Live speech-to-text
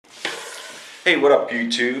Hey, what up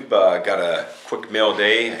YouTube? Got a quick mail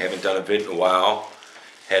day. I haven't done a vid in a while.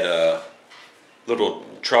 Had a little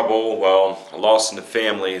trouble, well, a loss in the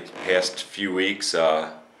family the past few weeks.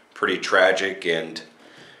 Pretty tragic, and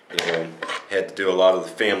had to do a lot of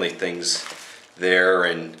the family things there,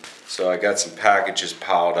 and so I got some packages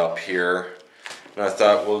piled up here, and I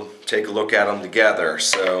thought we'll take a look at them together.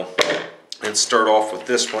 So let's start off with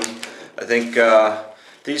this one. I think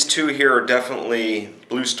these two here are definitely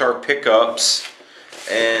Blue Star pickups,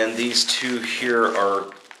 and these two here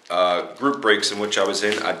are group breaks in which I was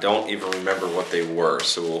in. I don't even remember what they were,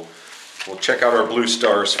 so we'll check out our Blue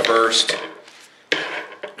Stars first,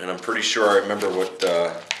 and I'm pretty sure I remember what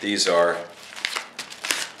these are.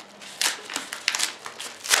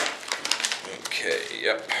 Okay,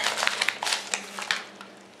 yep.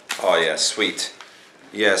 Oh yeah, sweet.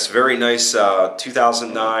 Yes, very nice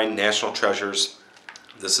 2009 National Treasures.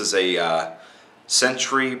 This is a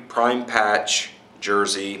Century Prime Patch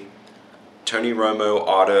jersey, Tony Romo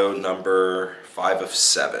auto number 5 of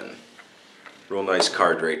 7. Real nice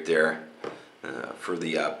card right there for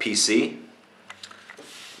the PC.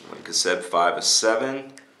 Like I said, 5 of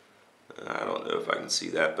 7. I don't know if I can see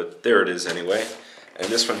that, but there it is anyway. And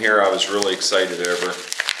this one here I was really excited over.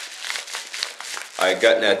 I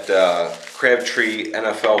got that Crabtree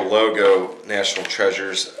NFL logo National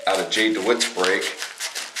Treasures out of jdewitt's break.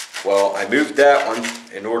 Well, I moved that one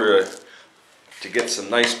in order to get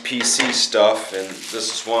some nice PC stuff, and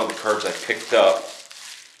this is one of the cards I picked up.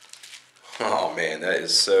 Oh man, that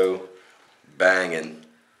is so banging.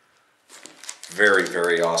 Very,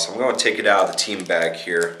 very awesome. I'm going to take it out of the team bag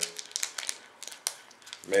here.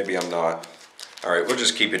 Maybe I'm not. Alright, we'll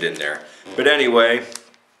just keep it in there. But anyway,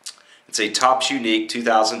 it's a Topps Unique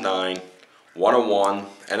 2009 101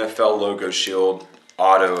 NFL logo shield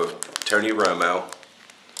auto of Tony Romo.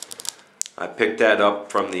 I picked that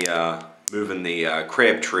up from the moving the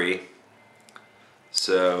Crabtree,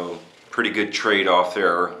 so pretty good trade off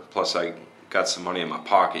there. Plus I got some money in my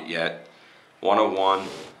pocket yet. 101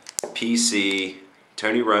 PC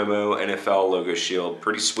Tony Romo NFL logo shield,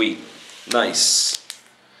 pretty sweet, nice.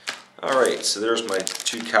 Alright, so there's my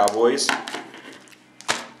two Cowboys.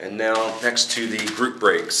 And now next to the group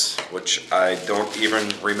breaks, which I don't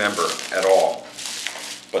even remember at all.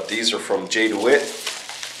 But these are from jdewitt.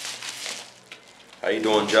 How you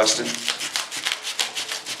doing, Justin?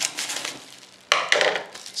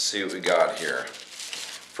 Let's see what we got here.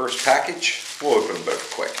 First package, we'll open them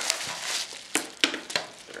both quick.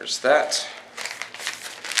 There's that.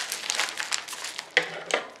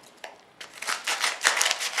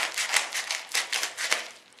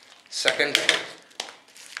 Second.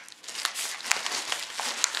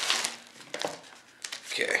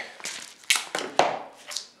 Okay.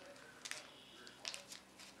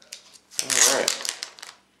 Alright.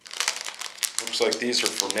 Looks like these are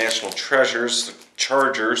from National Treasures, the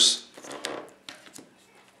Chargers.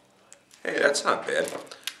 Hey, that's not bad.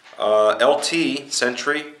 LT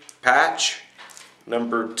Century patch,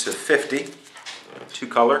 numbered to 50, two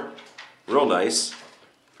color, real nice.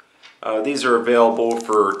 These are available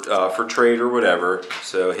for trade or whatever,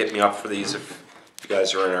 so hit me up for these if you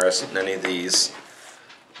guys are interested in any of these.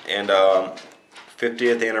 And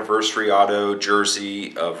 50th anniversary auto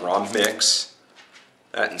jersey of Ron Mix.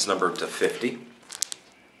 That is numbered to 50.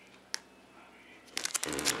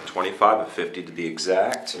 25 of 50 to be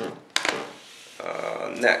exact.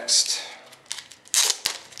 Next.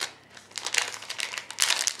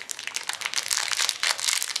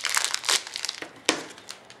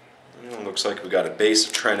 Looks like we got a base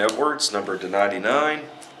of Trent Edwards, numbered to 99.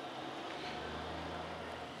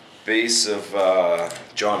 Base of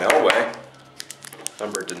John Elway,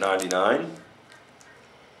 numbered to 99.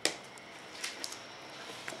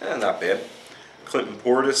 Not bad. Clinton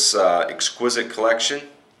Portis Exquisite Collection,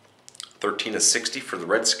 13 of 60 for the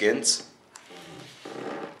Redskins.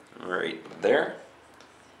 Right there.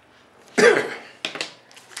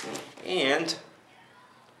 And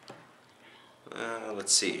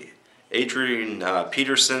let's see, Adrian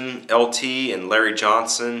Peterson LT and Larry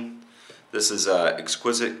Johnson. This is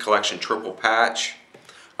Exquisite Collection triple patch.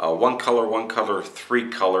 One color, three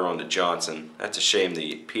color on the Johnson. That's a shame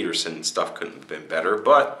the Peterson stuff couldn't have been better,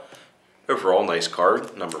 but overall nice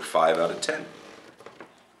card, number 5 out of 10.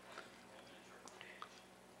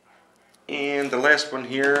 And the last one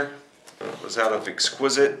here was out of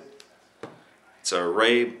Exquisite. It's a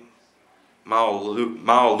Ray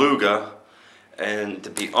Maluga, and to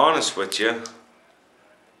be honest with you,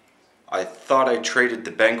 I thought I traded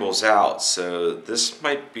the Bengals out, so this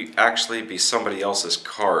might be actually be somebody else's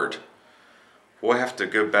card. We'll have to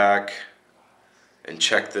go back and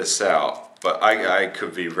check this out. but I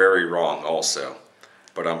could be very wrong also.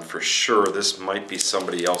 But I'm for sure this might be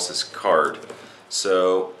somebody else's card.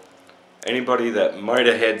 So anybody that might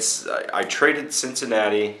have had, I traded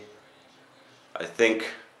Cincinnati, I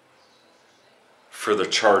think, for the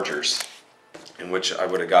Chargers, in which I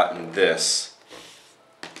would have gotten this.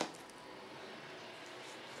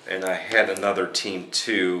 And I had another team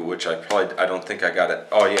too, which I don't think I got it.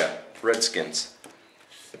 Oh yeah, Redskins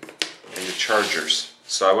and the Chargers.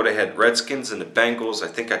 So I would have had Redskins and the Bengals. I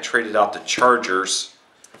think I traded out the Chargers.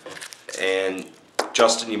 And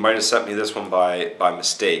Justin, you might have sent me this one by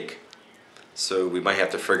mistake. So we might have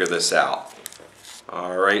to figure this out.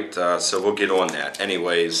 Alright, so we'll get on that.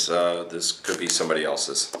 Anyways, this could be somebody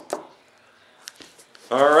else's.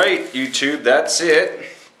 Alright, YouTube, that's it.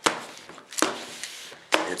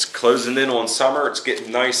 It's closing in on summer. It's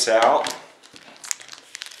getting nice out.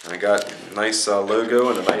 I got a nice logo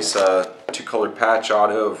and a nice two-color patch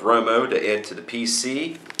auto of Romo to add to the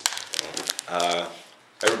PC.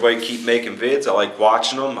 Everybody keep making vids. I like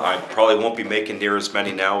watching them. I probably won't be making near as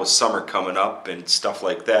many now with summer coming up and stuff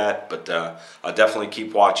like that, but I'll definitely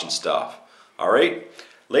keep watching stuff. Alright,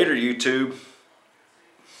 later YouTube.